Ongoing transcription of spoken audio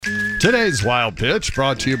Today's Wild Pitch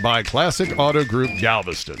brought to you by Classic Auto Group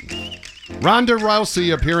Galveston. Ronda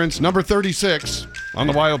Rousey appearance number 36 on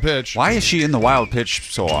the Wild Pitch. Why is she in the Wild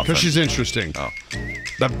Pitch so often? Because she's interesting. Oh.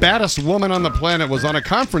 The baddest woman on the planet was on a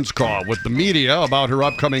conference call with the media about her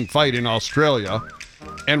upcoming fight in Australia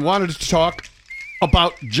and wanted to talk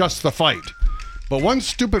about just the fight. But one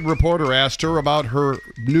stupid reporter asked her about her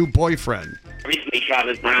new boyfriend. Recently,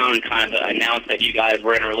 Travis Brown kind of announced that you guys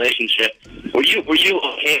were in a relationship. Were you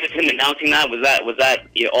okay with him announcing that? Was that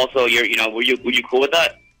also your were you cool with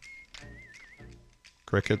that?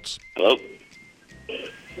 Crickets. Hello.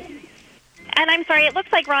 And I'm sorry, it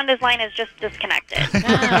looks like Rhonda's line is just disconnected.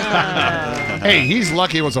 Hey, he's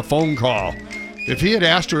lucky it was a phone call. If he had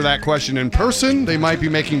asked her that question in person, they might be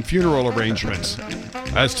making funeral arrangements.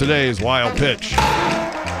 As today's Wild Pitch.